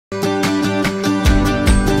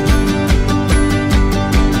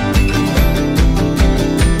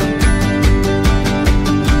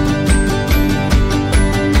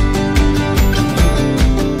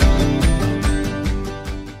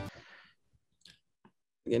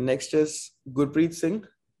Okay, next is Gurpreet Singh.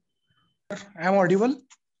 I'm audible?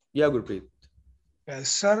 Yeah, Gurpreet. Yes,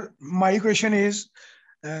 sir. My question is,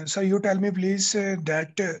 sir, you tell me please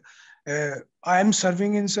that I am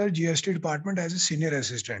serving in sir GST department as a senior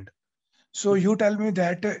assistant. So you tell me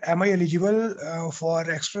that am I eligible for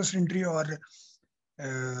express entry or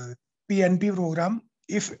PNP program?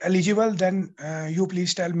 If eligible, then you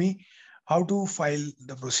please tell me how to file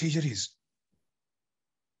the procedure is.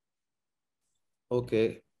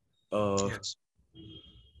 Okay. Yes.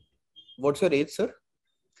 What's your age, sir?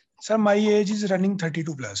 Sir, my age is running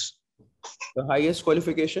 32 plus. The highest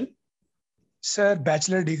qualification? Sir,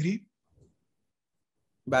 bachelor degree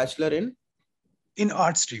Bachelor in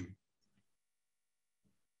art stream.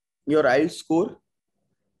 your IELTS score?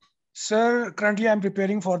 Sir, currently I'm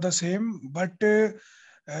preparing for the same, but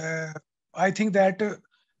I think that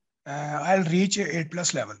I'll reach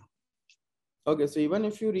 8+ level. Okay, so even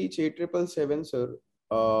if you reach 8777, sir,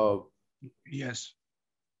 Yes.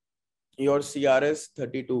 your CRS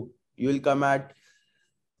 32, you will come at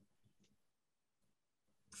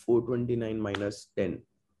 429 minus 10.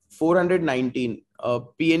 419.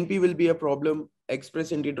 PNP will be a problem.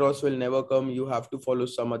 Express entry draws will never come. You have to follow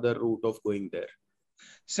some other route of going there.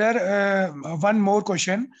 Sir, one more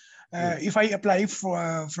question. If I apply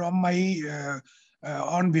from my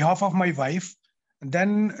on behalf of my wife,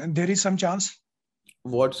 then there is some chance.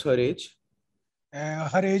 What's her age?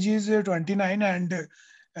 Her age is 29 and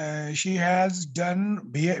she has done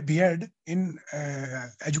B.Ed in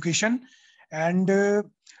education and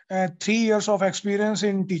 3 years of experience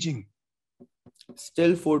in teaching.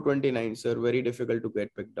 Still 429, sir. Very difficult to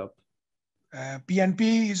get picked up.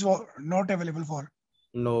 PNP is not available for.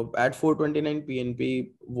 No, at 429,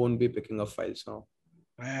 PNP won't be picking up files now.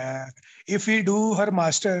 If we do her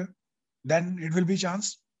master, then it will be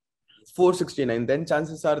chance. 469, then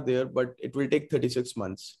chances are there, but it will take 36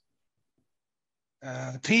 months.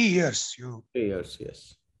 3 years. 3 years,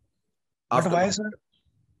 yes. But why, sir?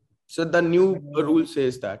 So the new rule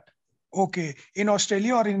says that. Okay. In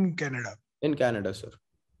Australia or in Canada? In Canada, sir.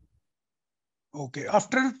 Okay.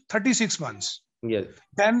 After 36 months. Yes.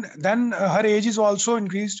 Then her age is also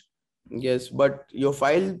increased. Yes, but your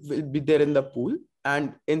file will be there in the pool,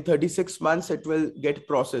 and in 36 months it will get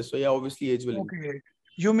processed. So yeah, obviously age will increase. Okay.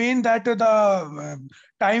 You mean that the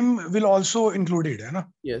time will also included, है ना?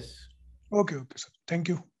 Yes. Okay, sir. Thank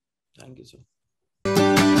you. Thank you, sir.